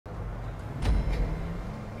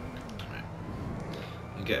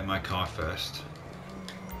and get in my car first.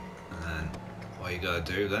 And then what you gotta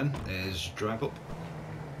do then is drive up.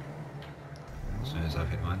 As soon as I've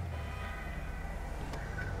hit mine.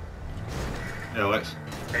 Yeah, Alex.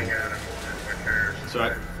 It's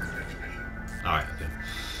alright. Alright, okay.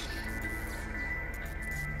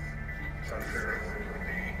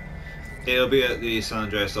 It'll be at the San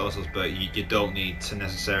Andreas also, but you don't need to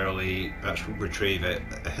necessarily actually retrieve it.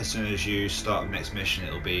 As soon as you start the next mission,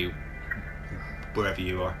 it'll be wherever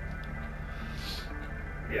you are.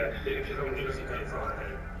 Yeah.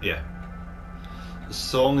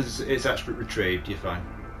 As long as it's actually retrieved, you're fine.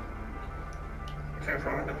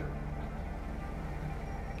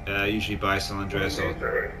 Usually by San Andreas or...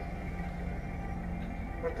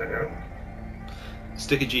 What the hell?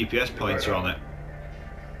 Stick a GPS pointer on it.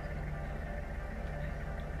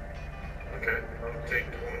 Okay, I'll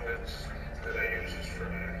take the one that I use just for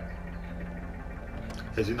now.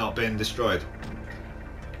 Has it not been destroyed?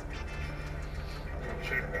 I'll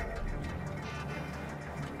check that.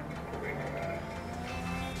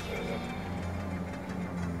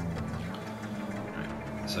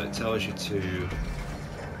 So it tells you to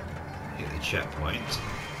hit the checkpoint.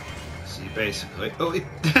 So you basically... Oh,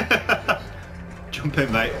 jump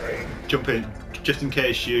in, mate. Jump in, just in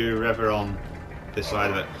case you're ever on this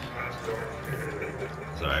side of it.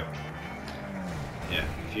 Sorry. Yeah,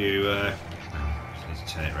 if you... just need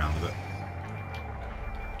to turn it around a bit.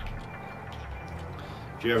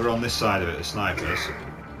 If you're ever on this side of it, the snipers,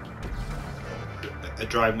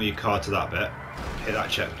 driving with your car to that bit, hit that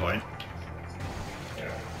checkpoint,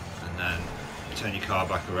 and then turn your car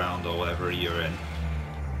back around or whatever you're in,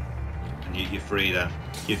 and you're free then.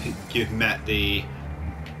 You've met the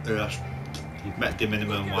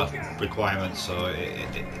minimum requirements, so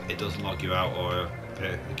it doesn't log you out or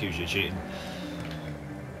accuse you of cheating.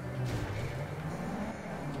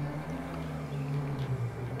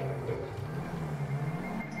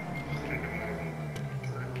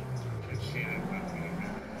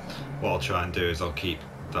 What I'll try and do is I'll keep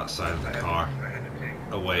that side of the car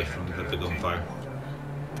away from the gunfire.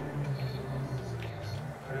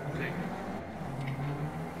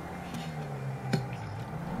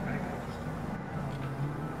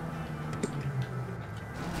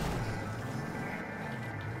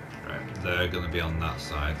 Right, they're going to be on that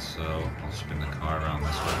side, so I'll spin the car around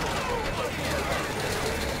this way.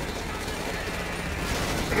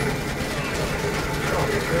 Oh,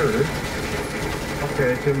 there it is.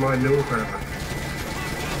 Okay, it's in my new apartment.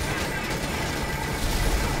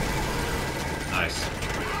 Nice.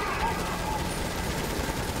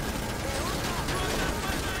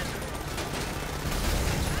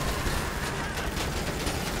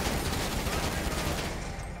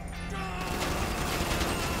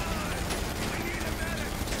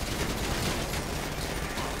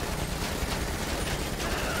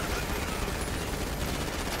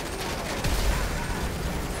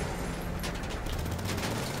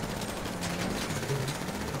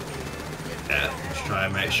 Just try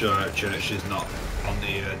and make sure our church is not on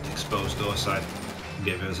the exposed door side and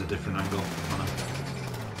give us a different angle on it.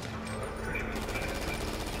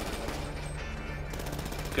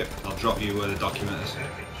 Okay, I'll drop you where the document is.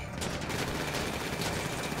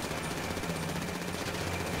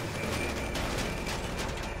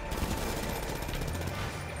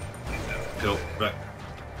 Cool, right.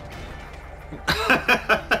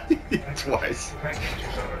 Twice.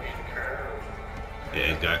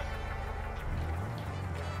 Yeah, go.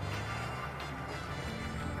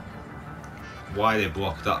 Why they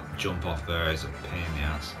block that jump off there is a pain in the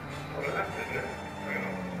ass.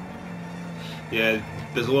 Yeah,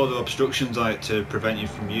 there's a lot of obstructions on it to prevent you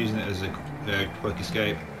from using it as a quick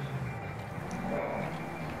escape.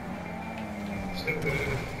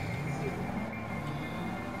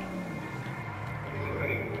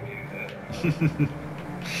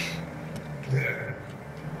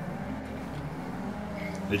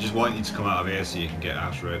 They just want you to come out of here so you can get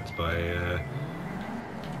ass raped by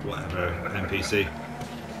whatever NPC.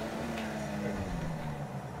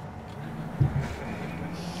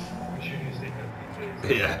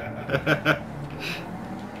 Yeah.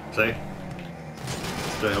 See?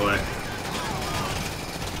 Straight away.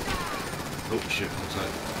 Oh shit, what's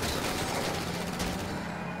that?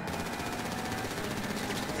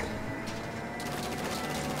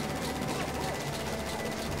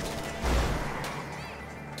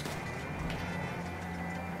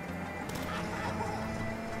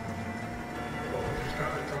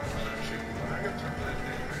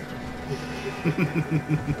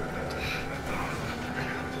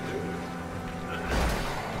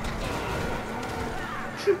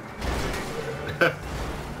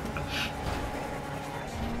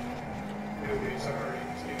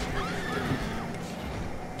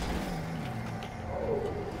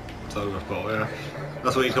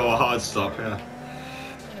 That's what you call a hard stop, yeah.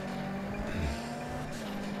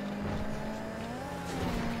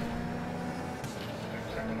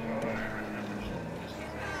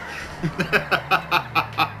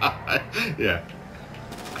 Yeah.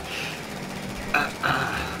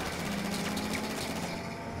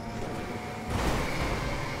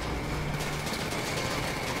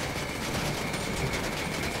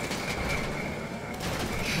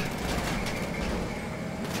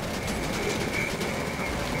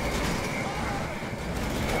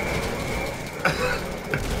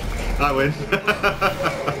 I win.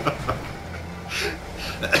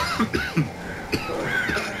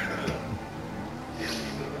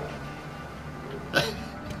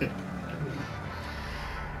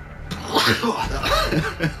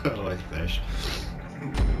 Oh, I finished.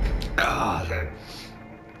 Ah. Okay.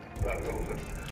 That's over.